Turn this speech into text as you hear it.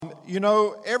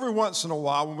Every once in a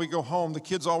while when we go home, the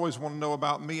kids always want to know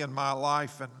about me and my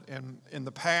life and in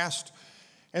the past.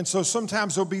 And so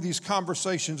sometimes there'll be these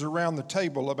conversations around the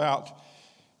table about,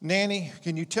 Nanny,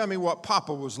 can you tell me what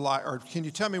Papa was like? Or can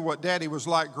you tell me what Daddy was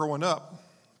like growing up?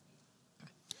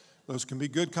 Those can be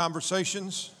good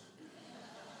conversations.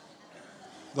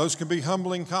 Those can be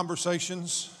humbling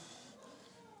conversations.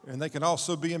 And they can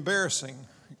also be embarrassing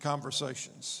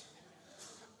conversations.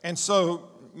 And so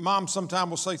Mom sometimes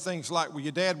will say things like, well,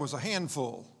 your dad was a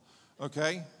handful,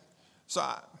 okay? So,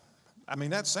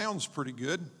 that sounds pretty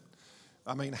good.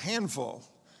 Handful.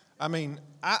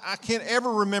 I can't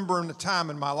ever remember a time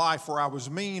in my life where I was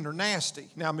mean or nasty.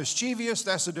 Now, mischievous,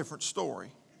 that's a different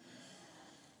story.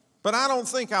 But I don't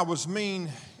think I was mean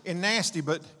and nasty,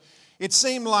 but it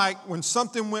seemed like when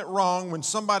something went wrong, when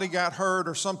somebody got hurt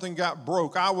or something got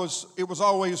broke, it was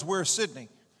always, where's Sydney,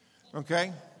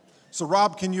 okay? So,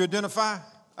 Rob, can you identify?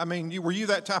 Were you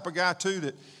that type of guy, too,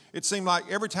 that it seemed like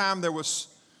every time there was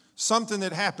something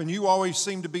that happened, you always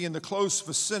seemed to be in the close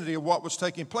vicinity of what was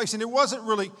taking place? And it wasn't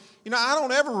really, I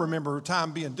don't ever remember a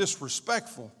time being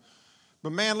disrespectful.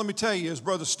 But, man, let me tell you, as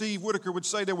Brother Steve Whitaker would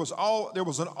say, there was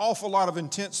an awful lot of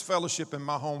intense fellowship in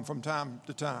my home from time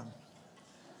to time.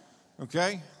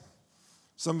 Okay?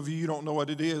 Some of you don't know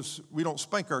what it is. We don't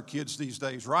spank our kids these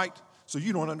days, right? So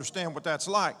you don't understand what that's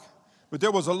like. But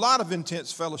there was a lot of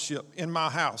intense fellowship in my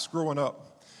house growing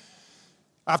up.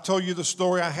 I've told you the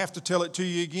story. I have to tell it to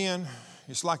you again.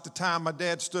 It's like the time my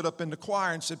dad stood up in the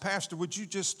choir and said, Pastor, would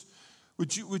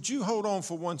you hold on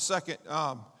for 1 second?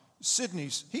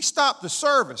 He stopped the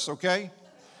service, okay?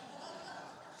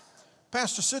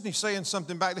 Pastor Sidney's saying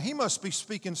something back there. He must be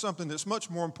speaking something that's much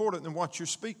more important than what you're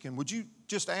speaking. Would you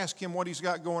just ask him what he's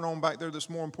got going on back there that's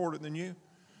more important than you?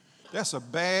 That's a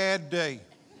bad day.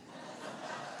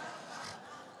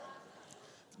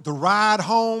 The ride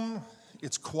home,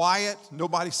 it's quiet.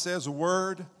 Nobody says a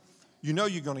word. You know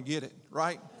you're going to get it,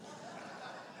 right?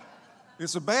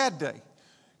 It's a bad day.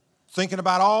 Thinking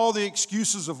about all the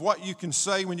excuses of what you can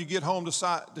say when you get home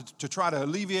to try to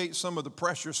alleviate some of the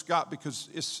pressure, Scott, because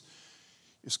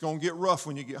it's going to get rough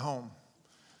when you get home.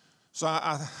 So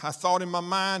I thought in my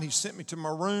mind, he sent me to my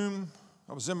room.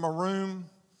 I was in my room.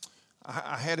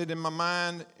 I had it in my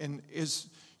mind, and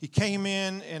he came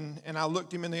in, and I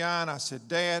looked him in the eye, and I said,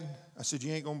 Dad,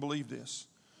 you ain't going to believe this.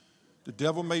 The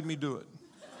devil made me do it.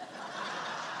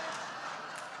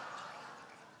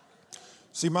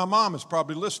 See, my mom is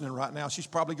probably listening right now. She's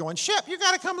probably going, Shep, you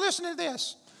got to come listen to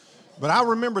this. But I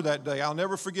remember that day. I'll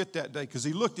never forget that day because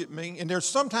he looked at me. And there's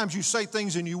sometimes you say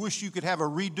things and you wish you could have a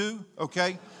redo,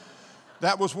 okay?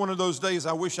 That was one of those days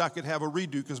I wish I could have a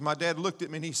redo because my dad looked at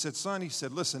me and he said, son,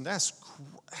 listen, that's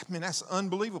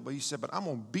unbelievable. He said, but I'm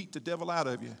going to beat the devil out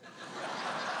of you.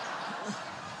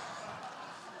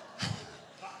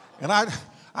 And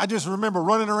I just remember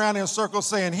running around in circles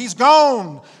saying, he's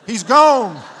gone. He's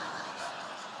gone.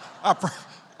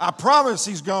 I promise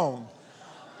he's gone.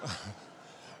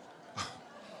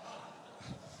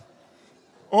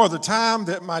 Or the time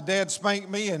that my dad spanked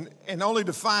me and only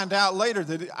to find out later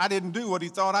that I didn't do what he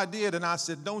thought I did. And I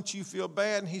said, don't you feel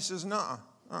bad? And he says,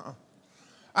 nuh-uh.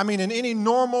 In any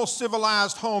normal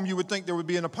civilized home, you would think there would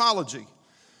be an apology.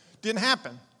 Didn't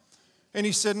happen. And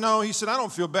he said, no. He said, I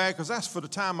don't feel bad because that's for the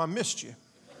time I missed you.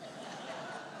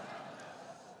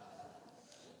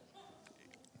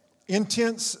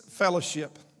 Intense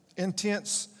fellowship.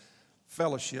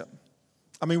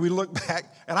 We look back,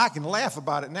 and I can laugh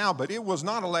about it now, but it was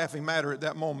not a laughing matter at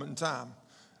that moment in time.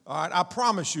 All right, I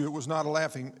promise you it was not a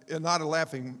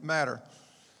laughing matter.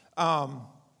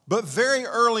 But very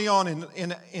early on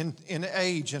in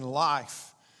age and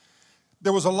life,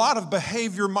 there was a lot of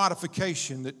behavior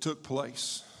modification that took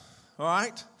place. All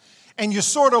right? And you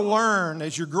sort of learn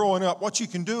as you're growing up what you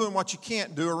can do and what you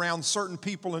can't do around certain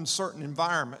people in certain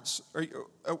environments.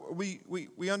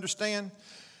 We understand?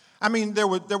 There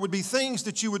would be things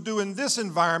that you would do in this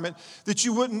environment that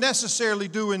you wouldn't necessarily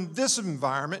do in this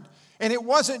environment. And it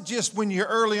wasn't just when you're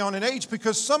early on in age,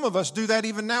 because some of us do that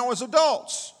even now as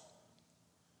adults.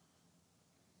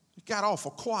 It got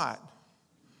awful quiet.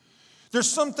 There's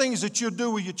some things that you'll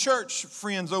do with your church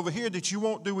friends over here that you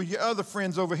won't do with your other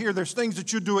friends over here. There's things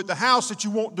that you'll do at the house that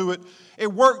you won't do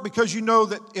at work because you know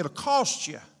that it'll cost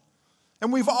you.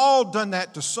 And we've all done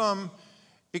that to some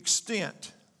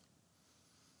extent.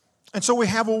 And so we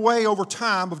have a way over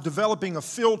time of developing a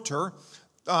filter,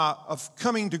 of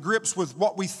coming to grips with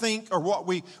what we think or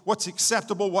what's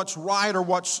acceptable, what's right or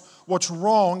what's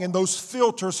wrong. And those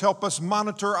filters help us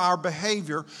monitor our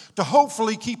behavior to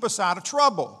hopefully keep us out of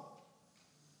trouble.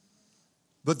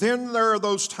 But then there are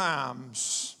those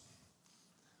times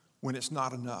when it's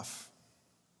not enough.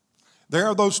 There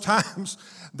are those times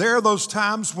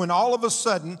when all of a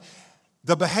sudden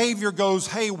the behavior goes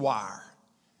haywire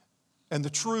and the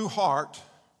true heart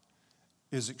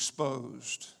is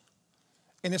exposed.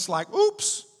 And it's like,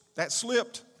 oops, that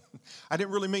slipped. I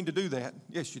didn't really mean to do that.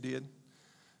 Yes, you did.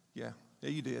 Yeah,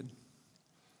 you did.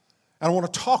 And I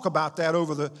want to talk about that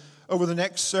over the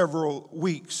next several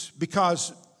weeks,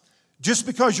 because just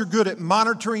because you're good at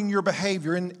monitoring your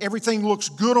behavior and everything looks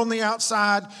good on the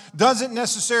outside doesn't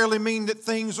necessarily mean that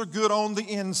things are good on the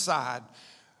inside.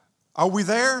 Are we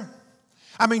there?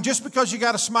 I mean, just because you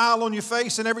got a smile on your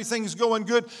face and everything's going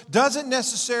good doesn't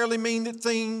necessarily mean that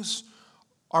things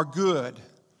are good.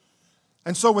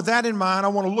 And so with that in mind, I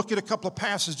want to look at a couple of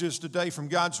passages today from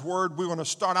God's Word. We're going to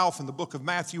start off in the book of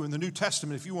Matthew in the New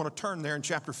Testament. If you want to turn there in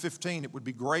chapter 15, it would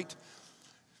be great.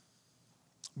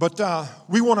 But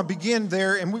we want to begin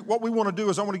there, and what we want to do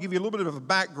is I want to give you a little bit of a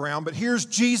background. But here's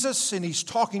Jesus, and he's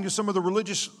talking to some of the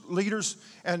religious leaders,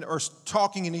 and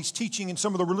he's teaching, and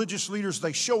some of the religious leaders,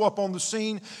 they show up on the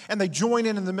scene, and they join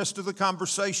in the midst of the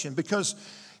conversation, because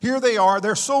here they are,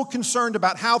 they're so concerned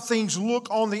about how things look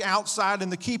on the outside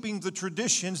and the keeping the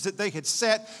traditions that they had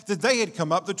set, that they had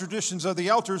come up, the traditions of the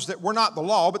elders that were not the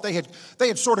law, but they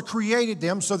had sort of created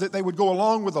them so that they would go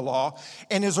along with the law.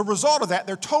 And as a result of that,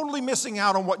 they're totally missing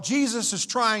out on what Jesus is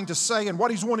trying to say and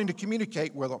what he's wanting to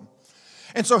communicate with them.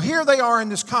 And so here they are in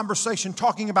this conversation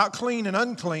talking about clean and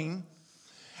unclean.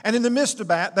 And in the midst of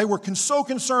that, they were so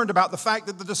concerned about the fact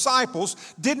that the disciples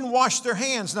didn't wash their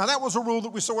hands. Now, that was a rule that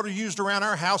we sort of used around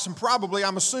our house, and probably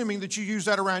I'm assuming that you use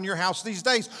that around your house these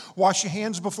days. Wash your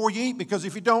hands before you eat, because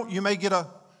if you don't, you may get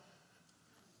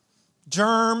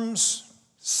germs,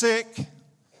 sick. I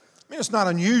mean, it's not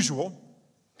unusual.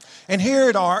 And here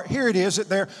it is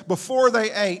that before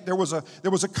they ate, there was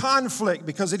a conflict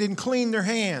because they didn't clean their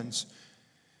hands.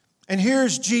 And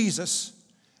here's Jesus.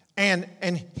 And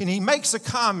he makes a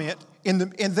comment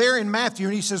there in Matthew,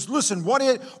 and he says, listen,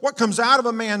 what comes out of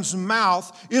a man's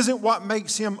mouth isn't what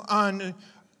makes him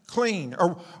unclean.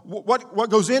 Or what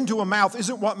goes into a mouth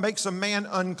isn't what makes a man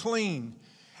unclean.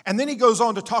 And then he goes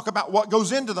on to talk about what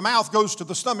goes into the mouth goes to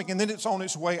the stomach, and then it's on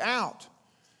its way out.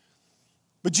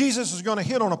 But Jesus is going to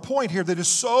hit on a point here that is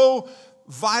so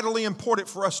vitally important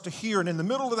for us to hear. And in the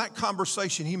middle of that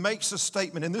conversation, he makes a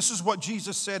statement. And this is what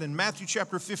Jesus said in Matthew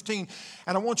chapter 15.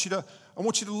 And I want you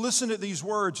to listen to these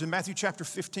words in Matthew chapter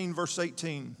 15, verse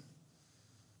 18.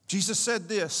 Jesus said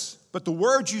this, "But the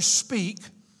words you speak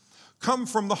come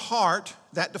from the heart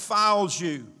that defiles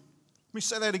you." Let me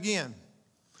say that again.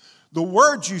 The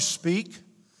words you speak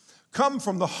come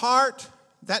from the heart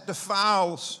that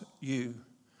defiles you.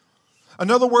 In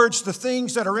other words, the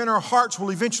things that are in our hearts will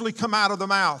eventually come out of the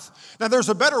mouth. Now, there's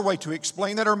a better way to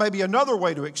explain that, or maybe another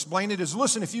way to explain it is,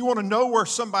 listen, if you want to know where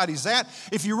somebody's at,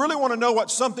 if you really want to know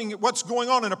what's going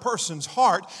on in a person's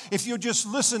heart, if you just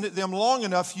listen to them long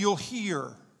enough, you'll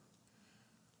hear.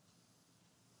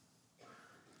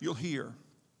 You'll hear.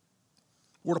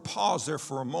 We're to pause there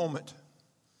for a moment.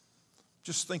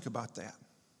 Just think about that.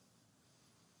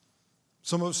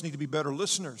 Some of us need to be better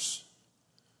listeners.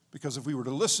 Because if we were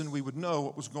to listen, we would know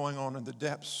what was going on in the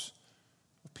depths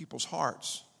of people's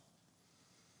hearts.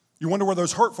 You wonder where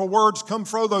those hurtful words come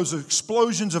from, those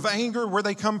explosions of anger, where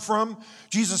they come from?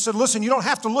 Jesus said, listen, you don't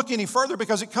have to look any further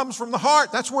because it comes from the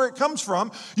heart. That's where it comes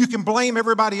from. You can blame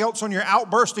everybody else on your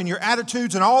outburst and your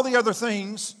attitudes and all the other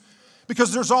things,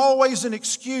 because there's always an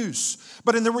excuse.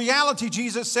 But in the reality,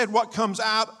 Jesus said what comes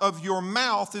out of your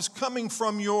mouth is coming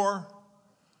from your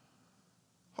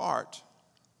heart.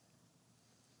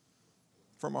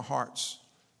 From our hearts.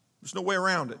 There's no way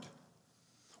around it.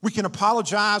 We can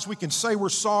apologize. We can say we're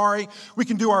sorry. We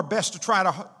can do our best to try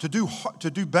to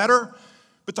do better.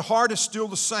 But the heart is still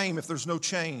the same if there's no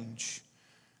change.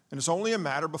 And it's only a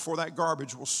matter before that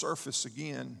garbage will surface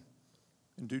again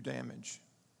and do damage.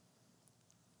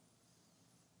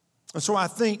 And so I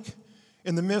think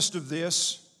in the midst of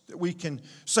this that we can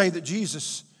say that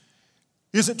Jesus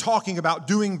isn't talking about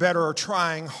doing better or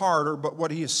trying harder, but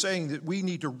what he is saying that we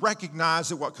need to recognize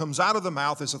that what comes out of the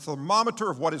mouth is a thermometer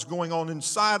of what is going on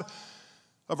inside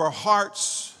of our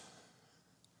hearts,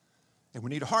 and we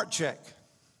need a heart check.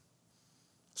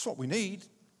 That's what we need.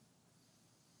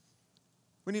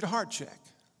 We need a heart check.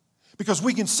 Because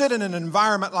we can sit in an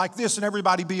environment like this and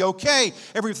everybody be okay.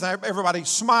 Everybody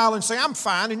smile and say, I'm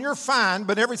fine, and you're fine,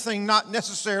 but everything not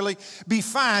necessarily be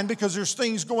fine because there's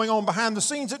things going on behind the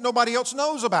scenes that nobody else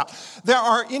knows about. There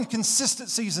are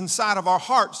inconsistencies inside of our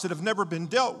hearts that have never been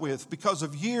dealt with because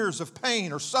of years of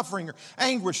pain or suffering or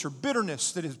anguish or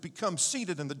bitterness that has become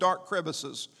seated in the dark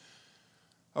crevices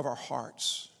of our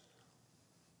hearts.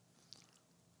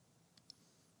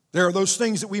 There are those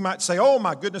things that we might say, oh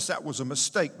my goodness, that was a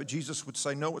mistake. But Jesus would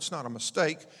say, no, it's not a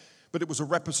mistake, but it was a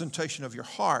representation of your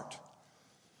heart.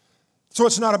 So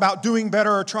it's not about doing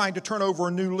better or trying to turn over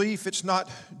a new leaf. It's not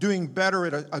doing better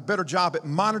at a better job at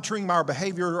monitoring our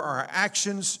behavior or our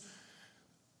actions.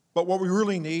 But what we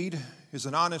really need is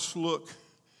an honest look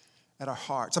at our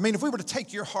hearts. I mean, if we were to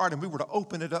take your heart and we were to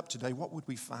open it up today, what would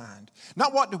we find?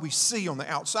 Not what do we see on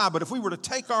the outside, but if we were to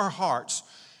take our hearts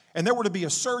and there were to be a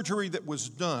surgery that was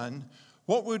done,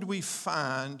 what would we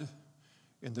find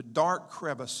in the dark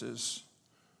crevices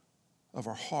of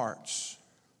our hearts?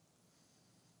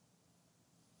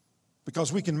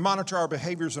 Because we can monitor our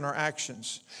behaviors and our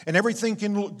actions, and everything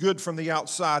can look good from the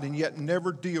outside and yet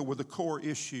never deal with the core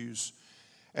issues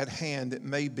at hand that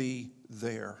may be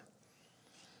there.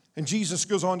 And Jesus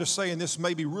goes on to say, and this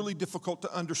may be really difficult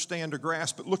to understand or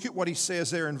grasp, but look at what he says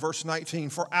there in verse 19.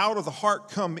 For out of the heart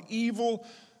come evil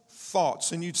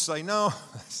thoughts. And you'd say, no,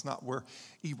 that's not where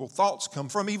evil thoughts come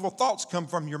from. Evil thoughts come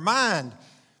from your mind.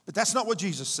 But that's not what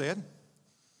Jesus said.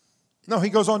 No, he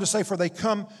goes on to say,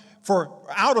 for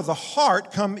out of the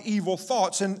heart come evil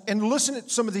thoughts. And listen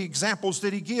at some of the examples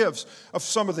that he gives of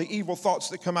some of the evil thoughts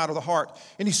that come out of the heart.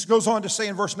 And he goes on to say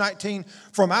in verse 19,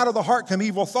 from out of the heart come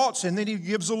evil thoughts. And then he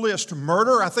gives a list.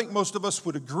 Murder, I think most of us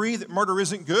would agree that murder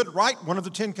isn't good, right? One of the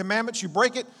 10 commandments, you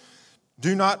break it.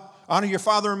 Do not honor your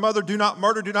father and mother. Do not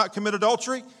murder. Do not commit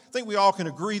adultery. I think we all can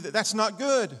agree that that's not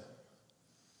good.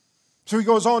 So he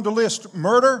goes on to list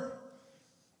murder,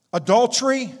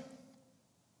 adultery.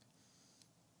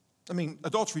 I mean,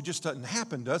 adultery just doesn't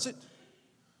happen, does it?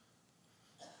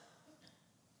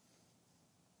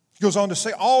 He goes on to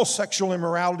say all sexual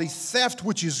immorality, theft,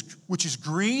 which is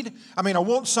greed. I mean, I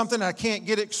want something and I can't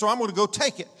get it, so I'm going to go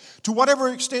take it. To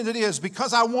whatever extent it is,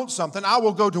 because I want something, I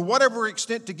will go to whatever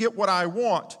extent to get what I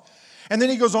want. And then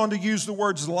he goes on to use the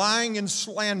words lying and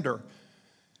slander,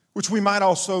 which we might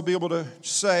also be able to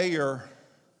say or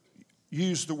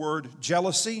use the word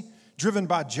jealousy. Driven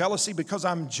by jealousy, because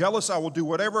I'm jealous, I will do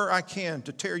whatever I can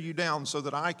to tear you down so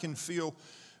that I can feel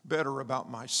better about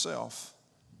myself.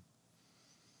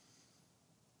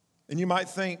 And you might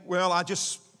think, well, I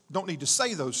just don't need to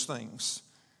say those things.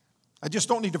 I just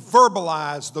don't need to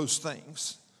verbalize those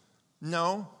things.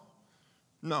 No.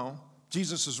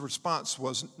 Jesus' response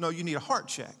was, no, you need a heart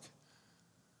check.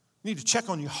 You need to check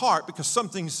on your heart because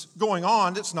something's going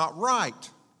on that's not right.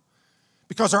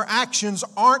 Because our actions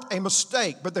aren't a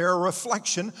mistake, but they're a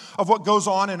reflection of what goes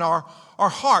on in our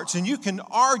hearts. And you can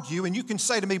argue and you can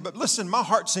say to me, but listen, my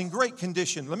heart's in great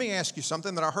condition. Let me ask you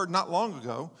something that I heard not long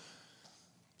ago.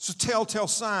 It's a telltale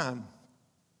sign.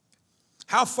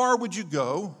 How far would you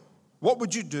go? What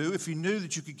would you do if you knew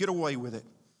that you could get away with it?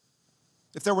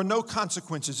 If there were no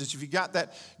consequences, if you got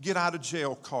that get out of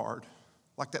jail card,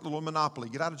 like that little Monopoly,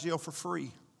 get out of jail for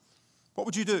free, what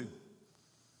would you do?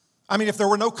 I mean, if there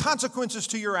were no consequences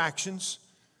to your actions,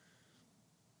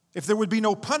 if there would be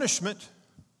no punishment,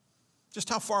 just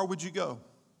how far would you go?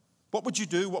 What would you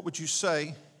do? What would you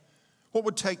say? What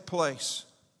would take place?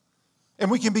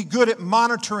 And we can be good at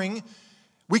monitoring.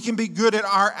 We can be good at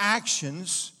our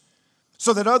actions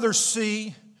so that others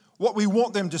see what we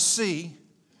want them to see,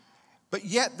 but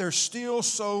yet there's still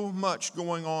so much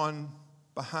going on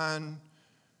behind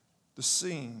the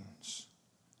scenes.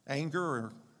 Anger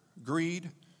or greed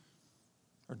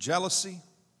or jealousy.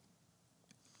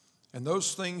 And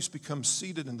those things become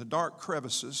seated in the dark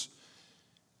crevices.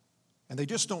 And they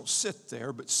just don't sit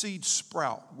there, but seeds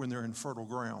sprout when they're in fertile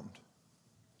ground.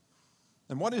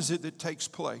 And what is it that takes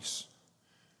place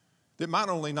that might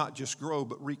only not just grow,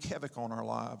 but wreak havoc on our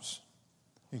lives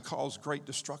and cause great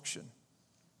destruction?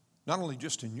 Not only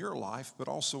just in your life, but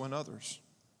also in others.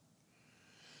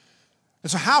 And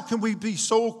so how can we be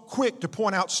so quick to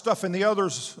point out stuff in the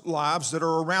others' lives that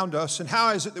are around us? And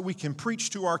how is it that we can preach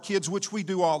to our kids, which we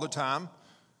do all the time?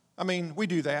 I mean, we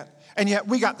do that. And yet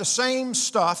we got the same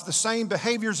stuff, the same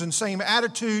behaviors and same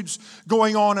attitudes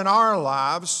going on in our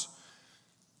lives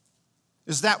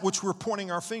as that which we're pointing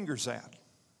our fingers at.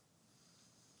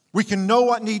 We can know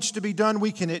what needs to be done.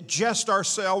 We can adjust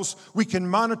ourselves. We can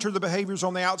monitor the behaviors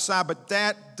on the outside, but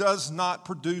that does not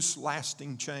produce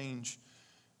lasting change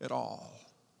at all.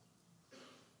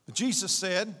 But Jesus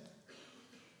said,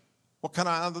 what comes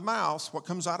out of the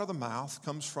mouth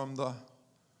comes from the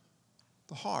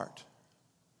heart.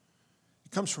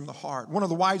 It comes from the heart. One of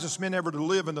the wisest men ever to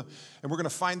live, and we're going to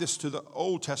find this to the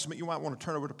Old Testament. You might want to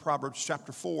turn over to Proverbs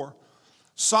chapter 4.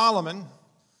 Solomon,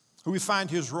 who we find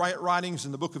his writings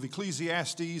in the book of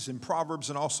Ecclesiastes and Proverbs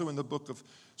and also in the book of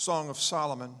Song of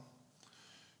Solomon.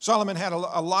 Solomon had a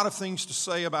lot of things to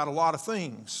say about a lot of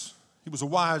things. He was a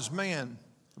wise man.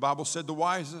 The Bible said the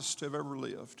wisest to have ever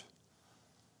lived.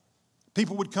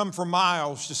 People would come for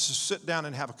miles just to sit down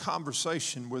and have a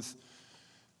conversation with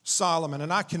Solomon.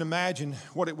 And I can imagine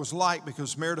what it was like,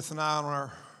 because Meredith and I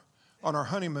on our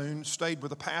honeymoon stayed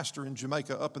with a pastor in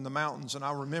Jamaica up in the mountains. And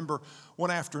I remember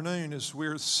one afternoon as we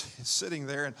were sitting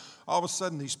there, and all of a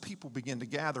sudden these people began to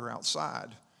gather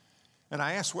outside. And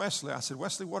I asked Wesley, I said,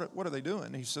 Wesley, what are they doing?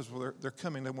 And he says, well, they're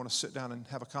coming. They want to sit down and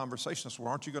have a conversation. I said, well,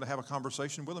 aren't you going to have a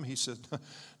conversation with them? He said,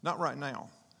 not right now.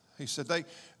 He said,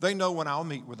 they know when I'll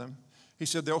meet with them. He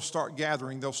said, they'll start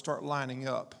gathering. They'll start lining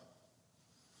up.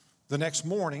 The next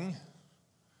morning,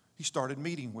 he started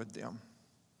meeting with them.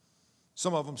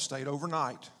 Some of them stayed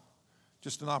overnight.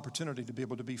 Just an opportunity to be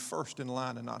able to be first in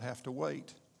line and not have to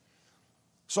wait.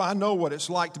 So I know what it's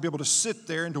like to be able to sit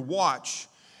there and to watch.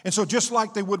 And so just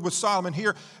like they would with Solomon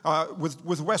here,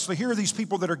 with Wesley, here are these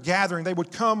people that are gathering. They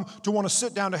would come to want to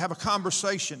sit down to have a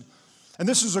conversation. And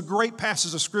this is a great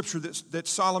passage of Scripture that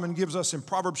Solomon gives us in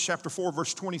Proverbs chapter 4,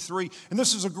 verse 23. And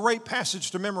this is a great passage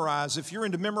to memorize. If you're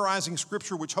into memorizing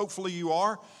Scripture, which hopefully you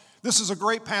are, this is a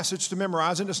great passage to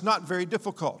memorize, and it's not very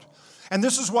difficult. And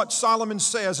this is what Solomon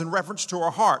says in reference to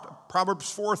our heart.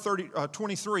 Proverbs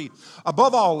 4:23.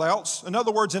 Above all else, in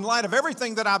other words, in light of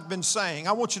everything that I've been saying,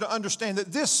 I want you to understand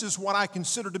that this is what I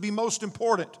consider to be most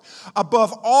important.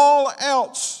 Above all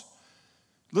else,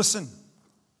 listen.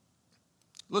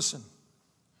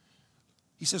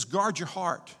 He says, guard your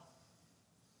heart,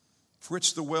 for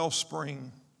it's the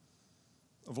wellspring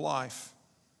of life.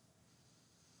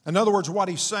 In other words, what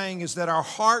he's saying is that our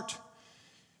heart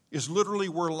is literally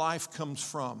where life comes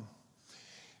from.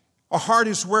 Our heart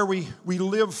is where we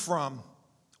live from.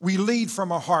 We lead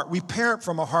from our heart. We parent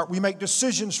from our heart. We make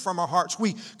decisions from our hearts.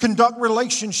 We conduct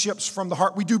relationships from the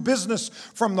heart. We do business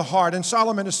from the heart. And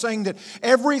Solomon is saying that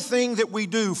everything that we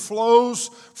do flows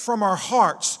from our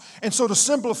hearts. And so to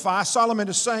simplify, Solomon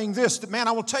is saying this, that man,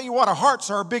 I will tell you what, our hearts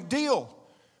are a big deal.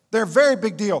 They're a very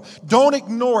big deal. Don't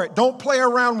ignore it. Don't play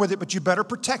around with it, but you better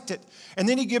protect it. And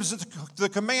then he gives it the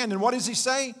command. And what does he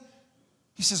say?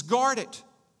 He says, guard it.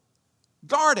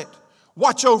 Guard it.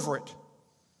 Watch over it.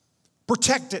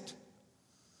 Protect it.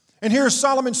 And here's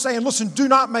Solomon saying, listen, do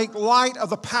not make light of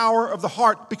the power of the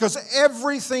heart, because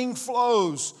everything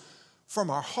flows from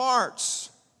our hearts.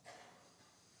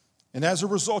 And as a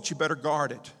result, you better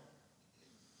guard it.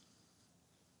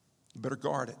 You better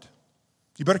guard it.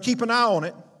 You better keep an eye on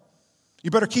it.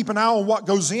 You better keep an eye on what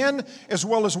goes in as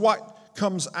well as what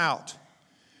comes out.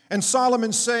 And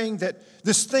Solomon's saying that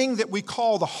this thing that we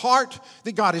call the heart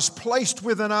that God has placed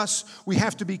within us, we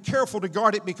have to be careful to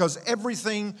guard it, because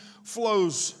everything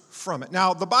flows from it.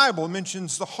 Now, the Bible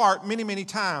mentions the heart many, many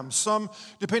times. Some,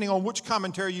 depending on which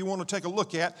commentary you want to take a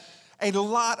look at, a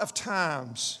lot of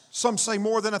times. Some say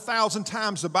more than 1,000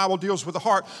 times the Bible deals with the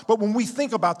heart. But when we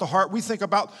think about the heart, we think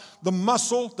about the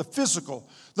muscle, the physical,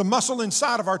 the muscle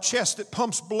inside of our chest that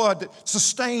pumps blood, that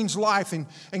sustains life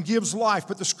and gives life.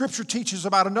 But the Scripture teaches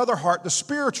about another heart, the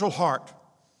spiritual heart,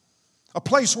 a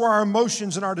place where our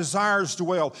emotions and our desires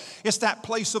dwell. It's that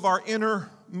place of our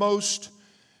innermost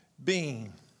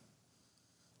being.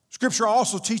 Scripture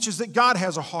also teaches that God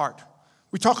has a heart.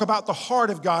 We talk about the heart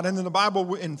of God, and in the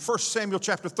Bible, in 1 Samuel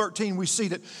chapter 13, we see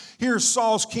that here's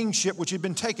Saul's kingship, which had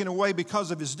been taken away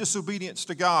because of his disobedience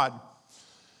to God.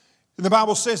 And the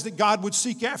Bible says that God would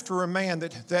seek after a man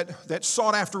that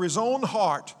sought after his own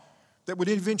heart, that would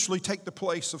eventually take the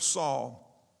place of Saul.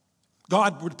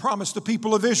 God would promise the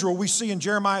people of Israel, we see in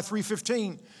Jeremiah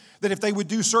 3:15, that if they would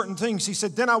do certain things, he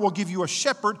said, then I will give you a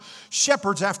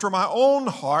shepherds after my own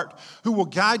heart, who will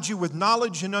guide you with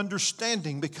knowledge and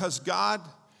understanding, because God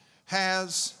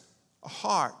has a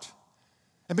heart.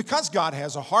 And because God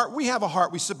has a heart, we have a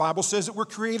heart. The Bible says that we're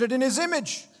created in his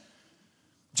image.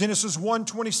 Genesis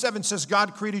 1:27 says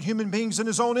God created human beings in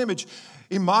his own image.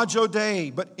 Imago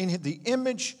Dei, but in the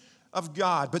image of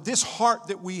God. But this heart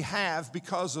that we have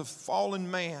because of fallen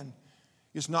man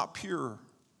is not pure,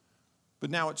 but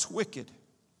now it's wicked.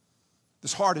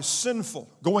 This heart is sinful.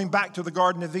 Going back to the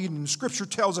Garden of Eden, Scripture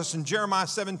tells us in Jeremiah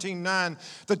 17:9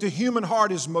 that the human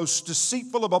heart is most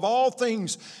deceitful above all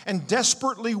things and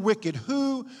desperately wicked.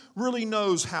 Who really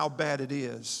knows how bad it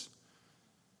is?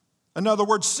 In other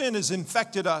words, sin has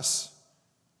infected us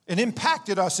and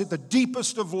impacted us at the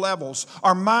deepest of levels,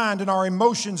 our mind and our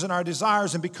emotions and our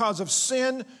desires. And because of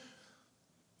sin,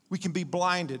 we can be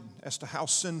blinded as to how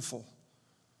sinful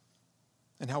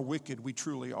and how wicked we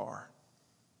truly are.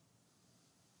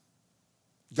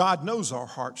 God knows our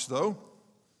hearts, though.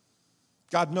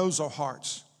 God knows our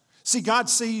hearts. See, God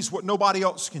sees what nobody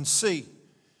else can see.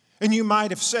 And you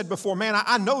might have said before, man,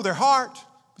 I know their heart,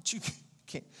 but you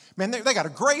can't. Man, they got a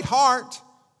great heart,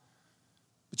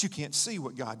 but you can't see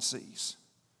what God sees.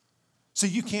 See,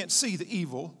 you can't see the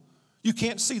evil. You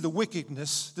can't see the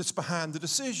wickedness that's behind the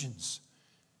decisions.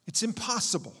 It's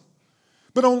impossible.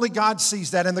 But only God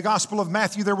sees that. In the Gospel of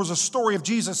Matthew, there was a story of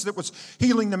Jesus that was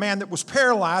healing the man that was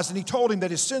paralyzed, and he told him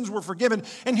that his sins were forgiven.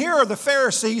 And here are the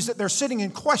Pharisees that they're sitting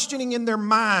and questioning in their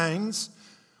minds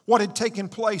what had taken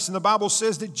place. And the Bible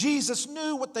says that Jesus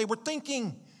knew what they were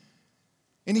thinking.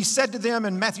 And he said to them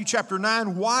in Matthew chapter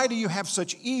 9, "Why do you have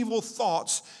such evil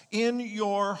thoughts in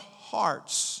your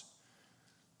hearts?"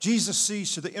 Jesus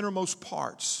sees to the innermost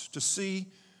parts to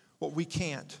see what we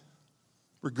can't,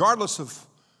 regardless of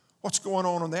what's going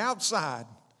on the outside,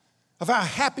 of how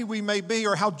happy we may be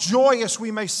or how joyous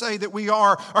we may say that we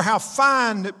are or how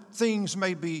fine that things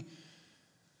may be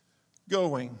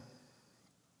going.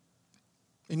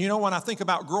 And you know, when I think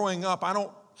about growing up,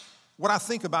 what I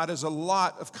think about is a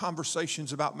lot of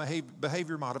conversations about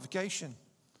behavior modification.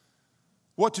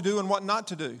 What to do and what not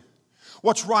to do.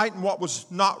 What's right and what was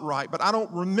not right. But I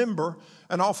don't remember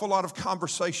an awful lot of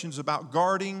conversations about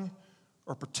guarding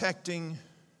or protecting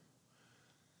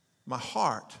my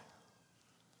heart.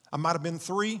 I might have been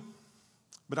 3,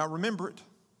 but I remember it.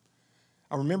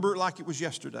 I remember it like it was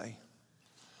yesterday.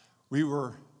 We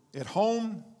were at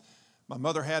home. My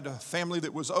mother had a family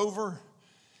that was over.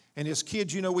 And as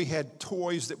kids, you know, we had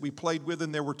toys that we played with,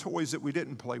 and there were toys that we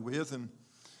didn't play with. And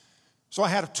so I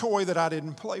had a toy that I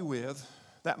didn't play with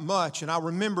that much. And I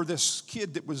remember this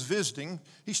kid that was visiting,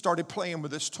 he started playing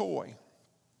with this toy.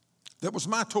 That was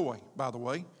my toy, by the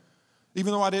way.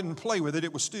 Even though I didn't play with it,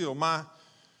 it was still my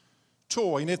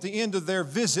toy. And at the end of their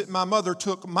visit, my mother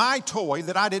took my toy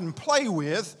that I didn't play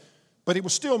with, but it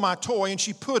was still my toy, and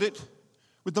she put it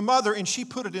with the mother, and she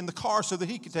put it in the car so that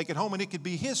he could take it home and it could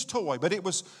be his toy. But it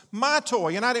was my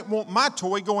toy, and I didn't want my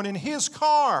toy going in his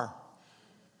car.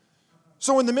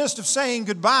 So in the midst of saying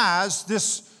goodbyes,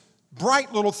 this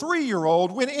bright little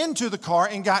 3-year-old went into the car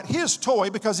and got his toy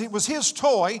because it was his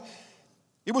toy.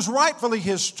 It was rightfully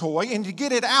his toy, and to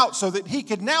get it out so that he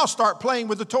could now start playing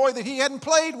with the toy that he hadn't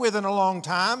played with in a long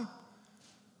time.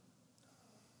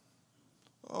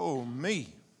 Oh,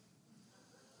 me.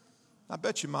 I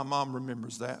bet you my mom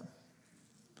remembers that.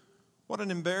 What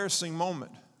an embarrassing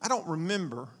moment. I don't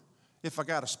remember if I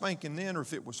got a spanking then or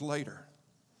if it was later.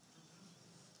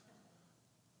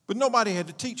 But nobody had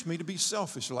to teach me to be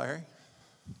selfish, Larry.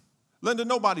 Linda,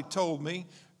 nobody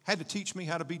had to teach me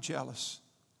how to be jealous.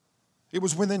 It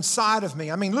was within inside of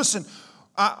me. I mean, listen,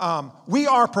 we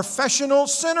are professional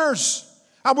sinners.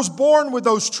 I was born with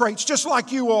those traits just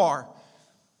like you are.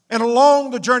 And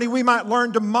along the journey, we might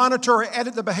learn to monitor or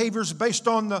edit the behaviors based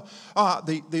on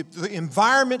the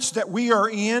environments that we are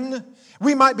in.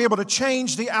 We might be able to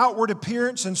change the outward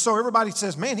appearance. And so everybody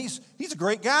says, man, he's a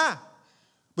great guy.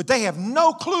 But they have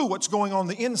no clue what's going on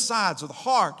in the insides of the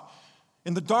heart,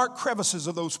 in the dark crevices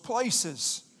of those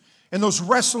places, and those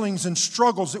wrestlings and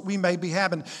struggles that we may be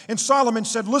having. And Solomon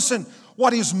said, listen,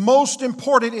 what is most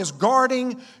important is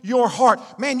guarding your heart.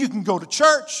 Man, you can go to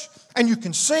church and you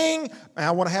can sing,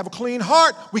 I want to have a clean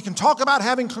heart. We can talk about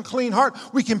having a clean heart.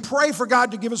 We can pray for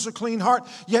God to give us a clean heart,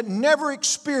 yet never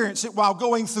experience it while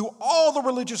going through all the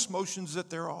religious motions that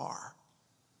there are.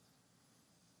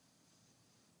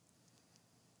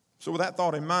 So with that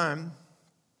thought in mind,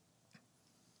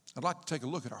 I'd like to take a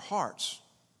look at our hearts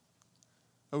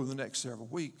over the next several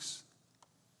weeks.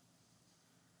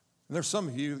 And there's some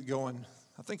of you going,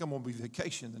 I think I'm going to be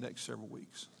vacation the next several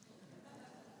weeks.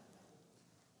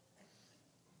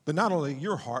 But not only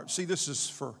your heart, see, this is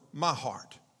for my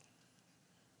heart.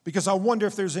 Because I wonder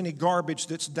if there's any garbage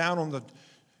that's down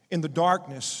in the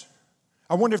darkness.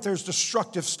 I wonder if there's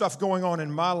destructive stuff going on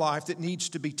in my life that needs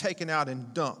to be taken out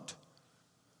and dumped.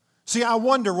 See, I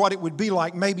wonder what it would be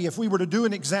like maybe if we were to do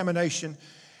an examination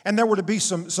and there were to be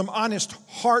some honest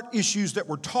heart issues that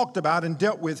were talked about and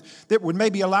dealt with that would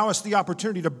maybe allow us the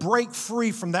opportunity to break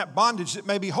free from that bondage that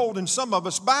may be holding some of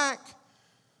us back,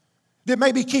 that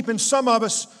may be keeping some of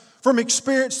us from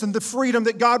experiencing the freedom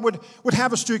that God would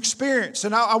have us to experience.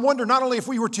 And I wonder not only if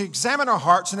we were to examine our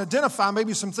hearts and identify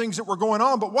maybe some things that were going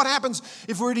on, but what happens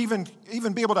if we were to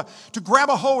even be able to grab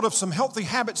a hold of some healthy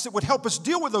habits that would help us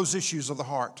deal with those issues of the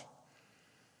heart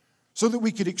so that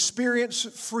we could experience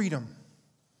freedom.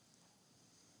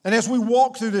 And as we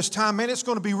walk through this time, man, it's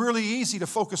going to be really easy to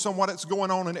focus on what's going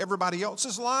on in everybody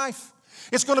else's life.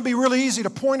 It's going to be really easy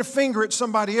to point a finger at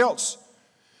somebody else.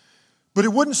 But it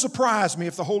wouldn't surprise me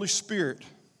if the Holy Spirit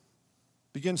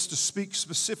begins to speak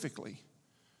specifically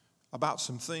about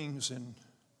some things in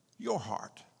your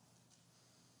heart.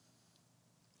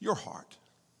 Your heart.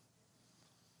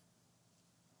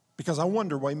 Because I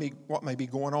wonder what may be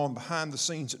going on behind the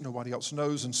scenes that nobody else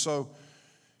knows. And so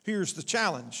here's the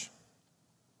challenge.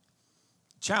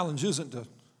 The challenge isn't to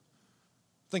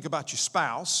think about your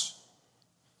spouse.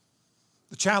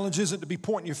 The challenge isn't to be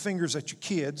pointing your fingers at your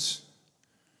kids.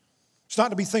 It's not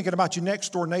to be thinking about your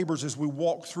next door neighbors as we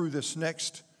walk through this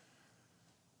next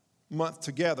month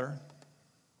together.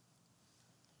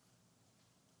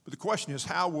 But the question is,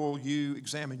 how will you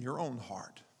examine your own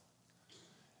heart?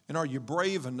 And are you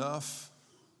brave enough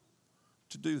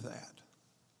to do that?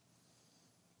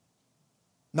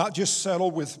 Not just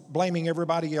settle with blaming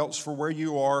everybody else for where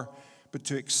you are, but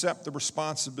to accept the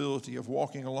responsibility of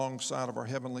walking alongside of our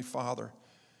Heavenly Father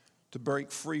to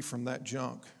break free from that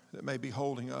junk that may be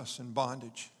holding us in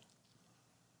bondage.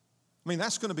 I mean,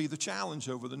 that's going to be the challenge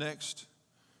over the next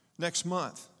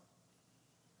month.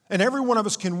 And every one of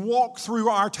us can walk through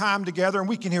our time together and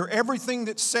we can hear everything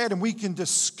that's said and we can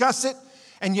discuss it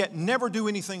and yet never do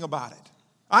anything about it.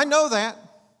 I know that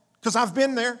because I've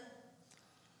been there.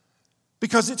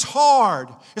 Because it's hard.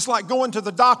 It's like going to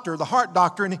the doctor, the heart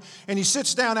doctor, and he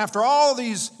sits down after all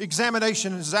these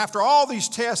examinations, after all these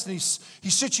tests, and he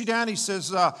sits you down, he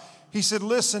said,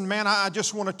 listen, man, I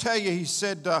just want to tell you, he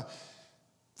said,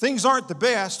 things aren't the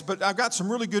best, but I've got some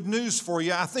really good news for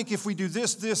you. I think if we do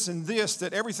this, this, and this,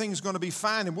 that everything's going to be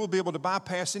fine and we'll be able to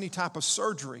bypass any type of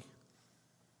surgery.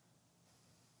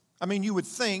 I mean, you would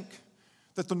think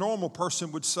that the normal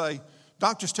person would say,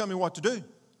 Doc, just tell me what to do.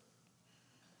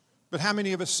 But how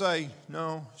many of us say,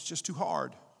 no, it's just too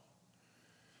hard.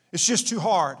 It's just too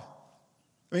hard.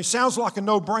 I mean, it sounds like a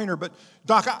no-brainer, but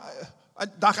Doc,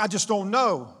 I just don't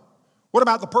know. What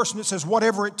about the person that says,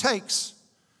 whatever it takes?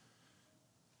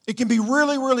 It can be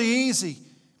really, really easy,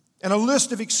 and a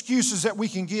list of excuses that we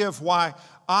can give why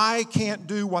I can't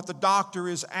do what the doctor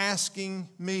is asking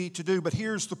me to do. But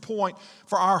here's the point.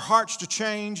 For our hearts to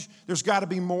change, there's got to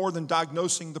be more than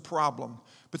diagnosing the problem.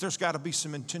 But there's got to be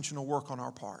some intentional work on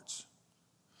our parts.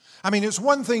 I mean, it's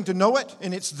one thing to know it,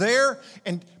 and it's there,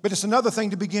 but it's another thing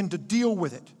to begin to deal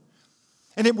with it.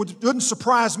 And it wouldn't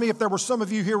surprise me if there were some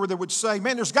of you here that would say,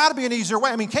 man, there's got to be an easier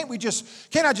way. I mean, can't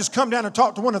I just come down and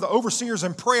talk to one of the overseers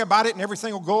and pray about it and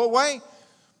everything will go away?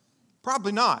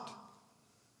 Probably not.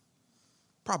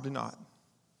 Probably not.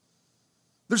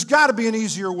 There's got to be an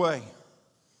easier way.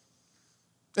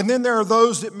 And then there are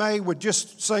those that would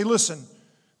just say, listen,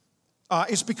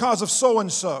 it's because of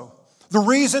so-and-so. The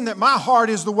reason that my heart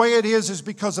is the way it is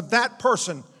because of that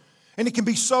person. And it can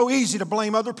be so easy to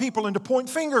blame other people and to point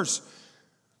fingers.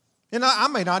 And I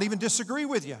may not even disagree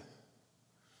with you.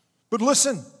 But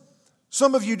listen,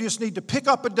 some of you just need to pick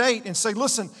up a date and say,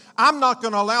 listen, I'm not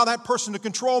going to allow that person to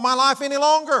control my life any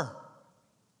longer.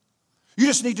 You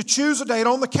just need to choose a date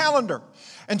on the calendar.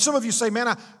 And some of you say,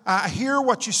 man, I hear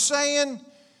what you're saying.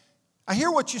 I hear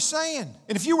what you're saying.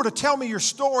 And if you were to tell me your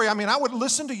story, I mean, I would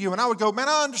listen to you and I would go, man,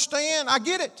 I understand. I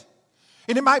get it.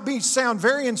 And it might sound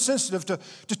very insensitive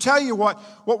to tell you what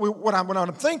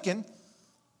I'm thinking.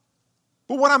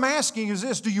 But what I'm asking is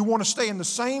this: do you want to stay in the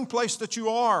same place that you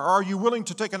are? Or are you willing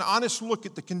to take an honest look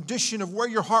at the condition of where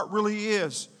your heart really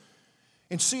is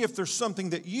and see if there's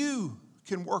something that you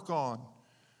can work on,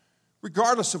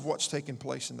 regardless of what's taken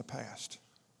place in the past?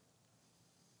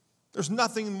 There's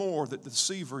nothing more that the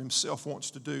deceiver himself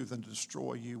wants to do than to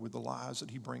destroy you with the lies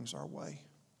that he brings our way.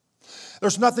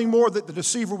 There's nothing more that the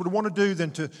deceiver would want to do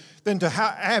than to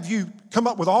have you come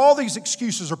up with all these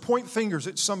excuses or point fingers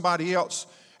at somebody else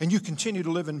and you continue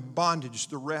to live in bondage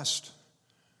the rest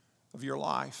of your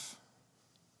life.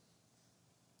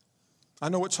 I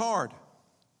know it's hard,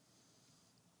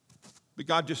 but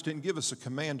God just didn't give us a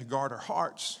command to guard our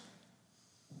hearts.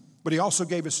 But He also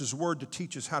gave us His Word to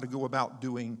teach us how to go about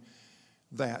doing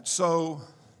that. So,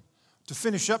 to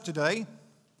finish up today,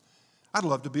 I'd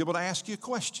love to be able to ask you a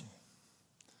question.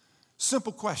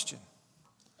 Simple question,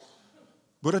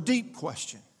 but a deep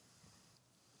question.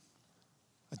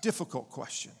 A difficult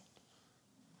question.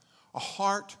 A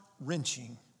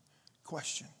heart-wrenching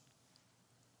question.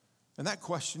 And that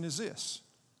question is this: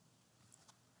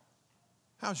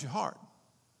 how's your heart?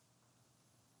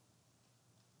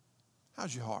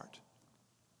 How's your heart?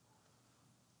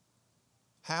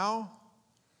 How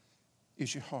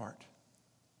is your heart?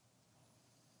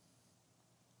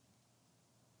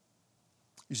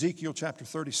 Ezekiel chapter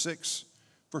 36,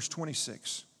 verse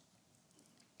 26.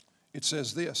 It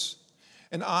says this: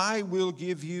 and I will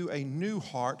give you a new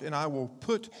heart, and I will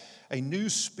put a new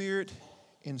spirit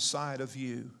inside of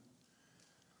you.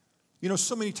 You know,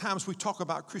 so many times we talk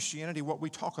about Christianity, what we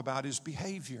talk about is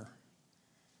behavior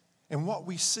and what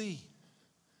we see.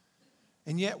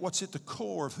 And yet what's at the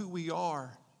core of who we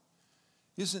are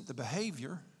isn't the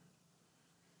behavior,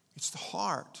 it's the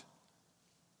heart.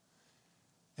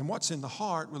 And what's in the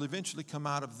heart will eventually come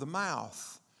out of the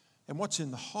mouth. And what's in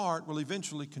the heart will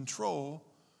eventually control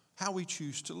how we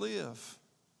choose to live.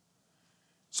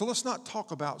 So let's not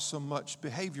talk about so much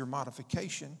behavior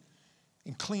modification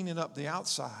and cleaning up the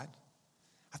outside.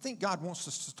 I think God wants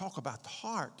us to talk about the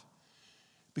heart,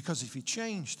 because if you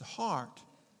change the heart,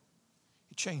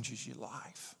 it changes your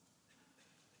life.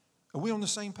 Are we on the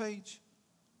same page?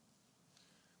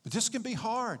 But this can be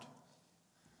hard,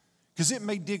 because it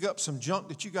may dig up some junk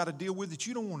that you got to deal with that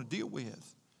you don't want to deal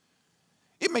with.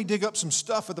 It may dig up some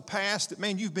stuff of the past that,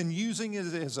 man, you've been using it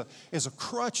as a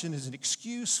crutch and as an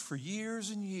excuse for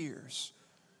years and years.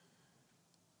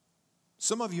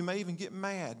 Some of you may even get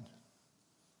mad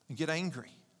and get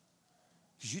angry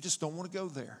because you just don't want to go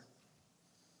there.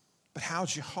 But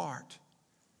how's your heart?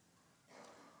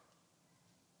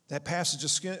 That passage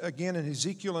again in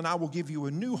Ezekiel, and I will give you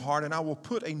a new heart, and I will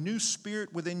put a new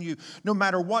spirit within you. No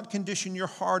matter what condition your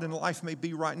heart and life may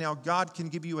be right now, God can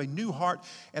give you a new heart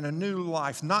and a new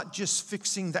life, not just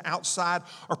fixing the outside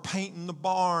or painting the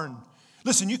barn.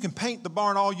 Listen, you can paint the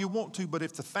barn all you want to, but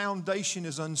if the foundation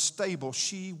is unstable,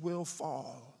 she will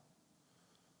fall.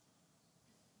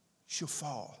 She'll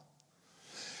fall.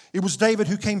 It was David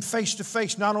who came face to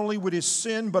face not only with his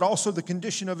sin, but also the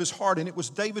condition of his heart. And it was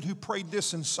David who prayed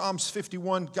this in Psalms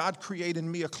 51, God, create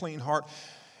in me a clean heart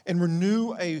and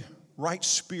renew a right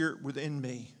spirit within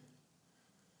me.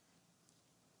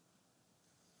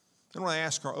 I want to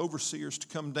ask our overseers to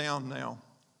come down now,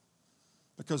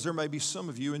 because there may be some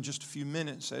of you in just a few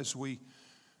minutes as we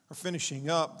are finishing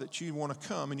up that you want to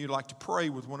come and you'd like to pray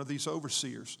with one of these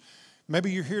overseers.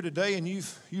 Maybe you're here today and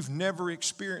you've never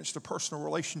experienced a personal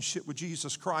relationship with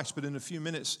Jesus Christ, but in a few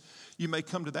minutes you may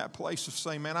come to that place of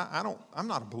saying, man, I'm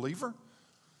not a believer.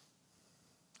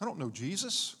 I don't know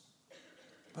Jesus,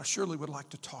 but I surely would like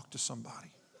to talk to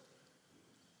somebody.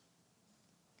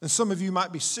 And some of you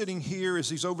might be sitting here as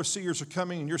these overseers are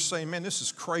coming and you're saying, man, this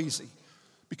is crazy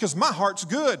because my heart's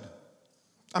good.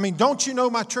 I mean, don't you know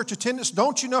my church attendance?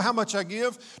 Don't you know how much I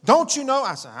give? Don't you know?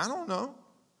 I said, I don't know.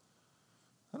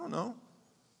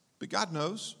 But God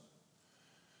knows.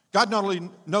 God not only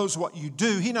knows what you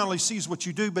do, He not only sees what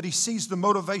you do, but He sees the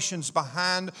motivations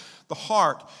behind the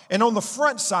heart. And on the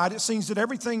front side, it seems that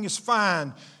everything is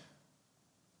fine.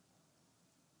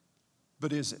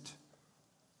 But is it?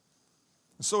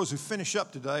 And so as we finish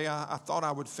up today, I thought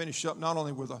I would finish up not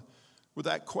only with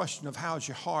that question of how's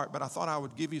your heart, but I thought I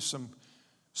would give you some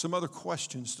other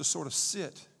questions to sort of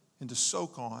sit and to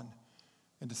soak on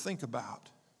and to think about.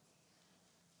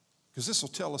 Because this will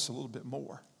tell us a little bit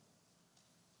more.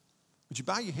 Would you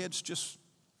bow your heads just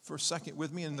for a second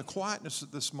with me in the quietness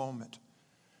of this moment?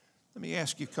 Let me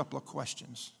ask you a couple of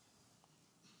questions.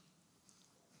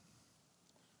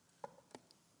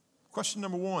 Question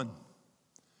number one,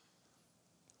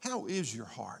 how is your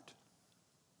heart?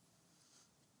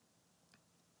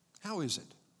 How is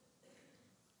it?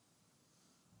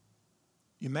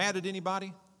 You mad at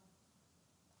anybody?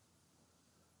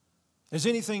 Has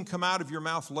anything come out of your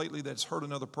mouth lately that's hurt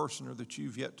another person or that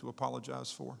you've yet to apologize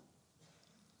for?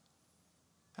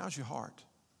 How's your heart?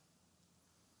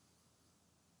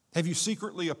 Have you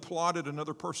secretly applauded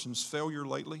another person's failure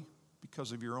lately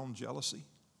because of your own jealousy?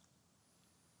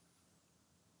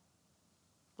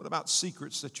 What about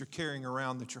secrets that you're carrying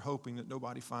around that you're hoping that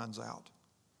nobody finds out?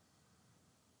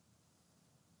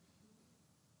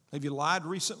 Have you lied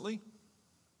recently?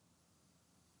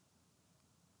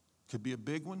 Could be a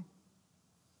big one.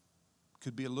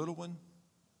 Could be a little one.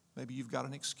 Maybe you've got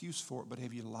an excuse for it, but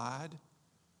have you lied?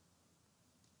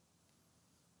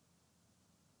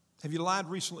 Have you lied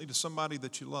recently to somebody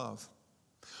that you love?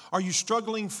 Are you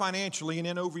struggling financially and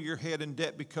in over your head in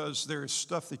debt because there is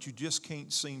stuff that you just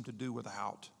can't seem to do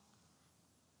without?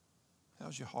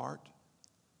 How's your heart?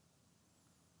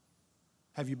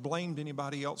 Have you blamed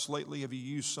anybody else lately? Have you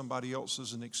used somebody else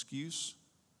as an excuse?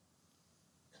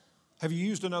 Have you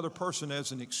used another person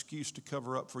as an excuse to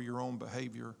cover up for your own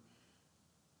behavior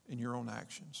and your own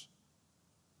actions?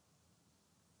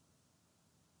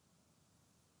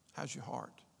 How's your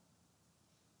heart?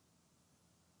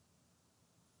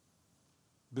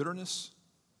 Bitterness?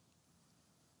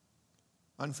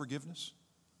 Unforgiveness?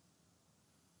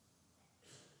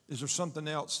 Is there something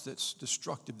else that's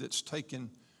destructive that's taken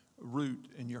root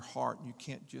in your heart and you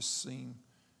can't just seem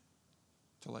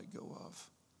to let go of?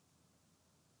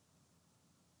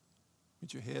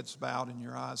 With your heads bowed and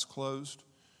your eyes closed,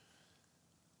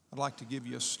 I'd like to give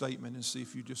you a statement and see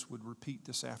if you just would repeat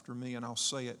this after me, and I'll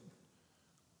say it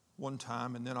one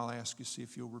time and then I'll ask you to see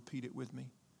if you'll repeat it with me.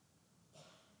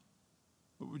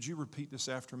 But would you repeat this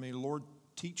after me? Lord,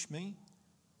 teach me,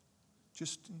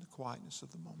 just in the quietness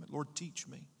of the moment. Lord, teach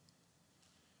me.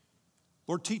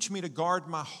 Lord, teach me to guard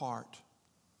my heart.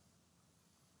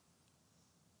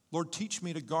 Lord, teach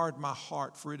me to guard my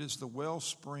heart, for it is the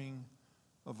wellspring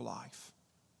of life.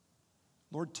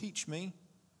 Lord, teach me.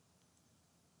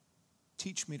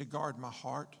 Teach me to guard my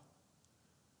heart,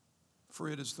 for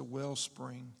it is the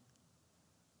wellspring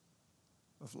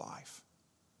of life.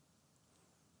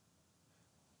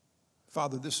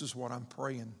 Father, this is what I'm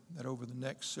praying, that over the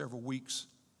next several weeks,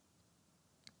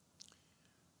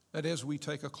 that as we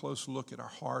take a close look at our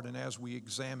heart and as we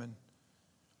examine,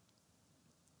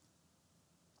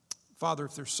 Father,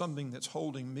 if there's something that's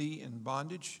holding me in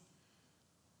bondage,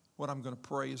 what I'm going to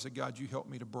pray is that, God, you help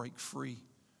me to break free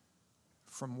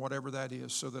from whatever that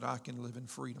is so that I can live in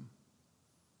freedom.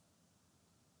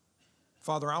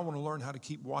 Father, I want to learn how to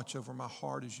keep watch over my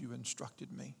heart as you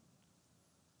instructed me.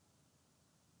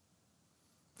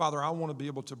 Father, I want to be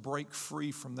able to break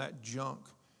free from that junk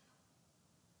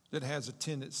that has a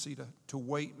tendency to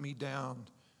weight me down,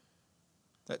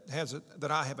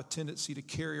 that I have a tendency to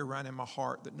carry around in my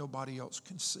heart that nobody else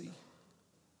can see.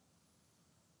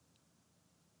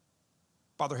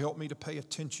 Father, help me to pay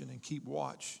attention and keep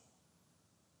watch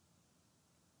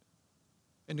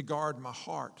and to guard my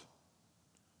heart,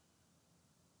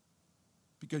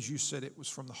 because you said it was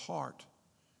from the heart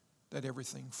that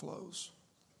everything flows.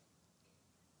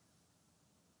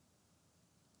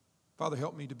 Father,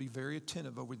 help me to be very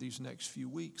attentive over these next few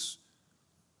weeks.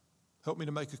 Help me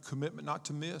to make a commitment not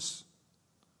to miss.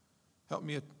 Help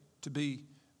me to be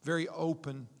very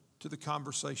open to the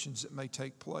conversations that may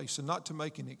take place and not to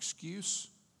make an excuse,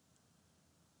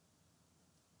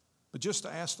 but just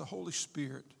to ask the Holy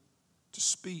Spirit to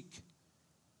speak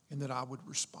and that I would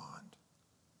respond.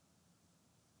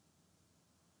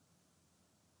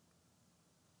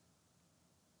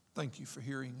 Thank you for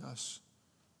hearing us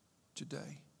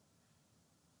today.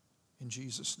 In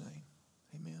Jesus' name,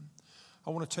 amen.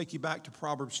 I want to take you back to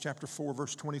Proverbs chapter 4,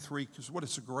 verse 23, because what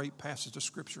is a great passage of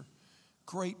Scripture.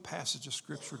 Great passage of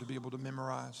Scripture to be able to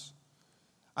memorize.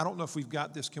 I don't know if we've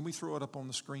got this. Can we throw it up on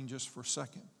the screen just for a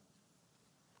second?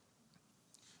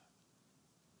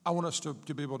 I want us to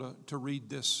be able to read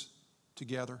this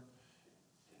together.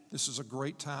 This is a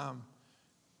great time.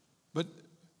 But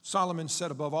Solomon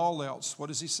said above all else, what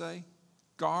does he say?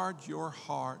 Guard your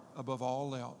heart above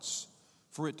all else,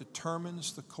 for it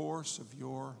determines the course of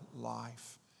your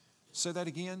life. Say that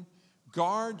again.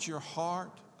 Guard your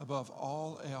heart above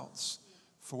all else,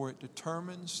 for it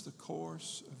determines the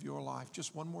course of your life.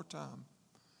 Just one more time.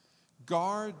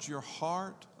 Guard your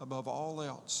heart above all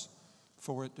else,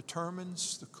 for it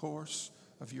determines the course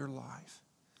of your life.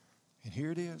 And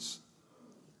here it is.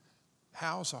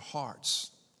 How's our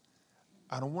hearts?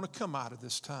 I don't want to come out of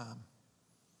this time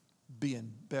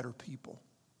being better people.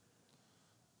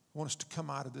 I want us to come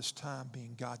out of this time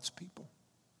being God's people.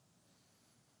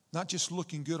 Not just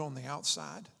looking good on the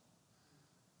outside,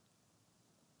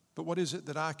 but what is it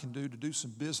that I can do to do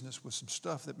some business with some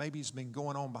stuff that maybe has been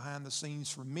going on behind the scenes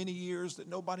for many years that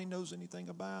nobody knows anything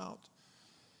about?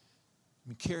 I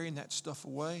mean, carrying that stuff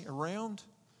around,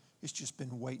 it's just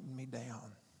been weighting me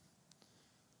down.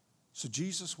 So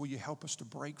Jesus, will you help us to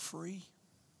break free?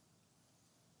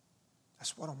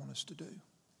 That's what I want us to do.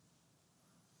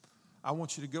 I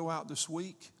want you to go out this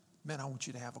week. Man, I want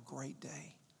you to have a great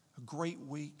day, a great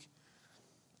week.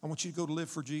 I want you to go to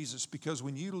live for Jesus, because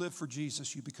when you live for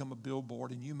Jesus, you become a billboard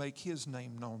and you make His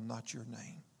name known, not your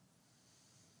name.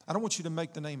 I don't want you to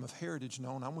make the name of Heritage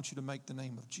known. I want you to make the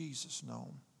name of Jesus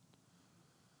known.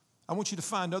 I want you to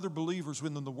find other believers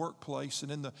within the workplace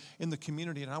and in the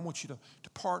community, and I want you to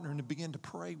partner and to begin to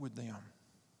pray with them.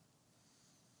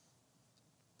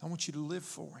 I want you to live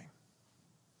for Him.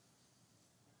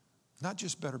 Not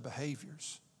just better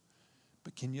behaviors,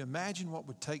 but can you imagine what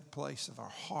would take place if our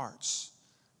hearts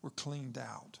were cleaned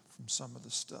out from some of the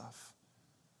stuff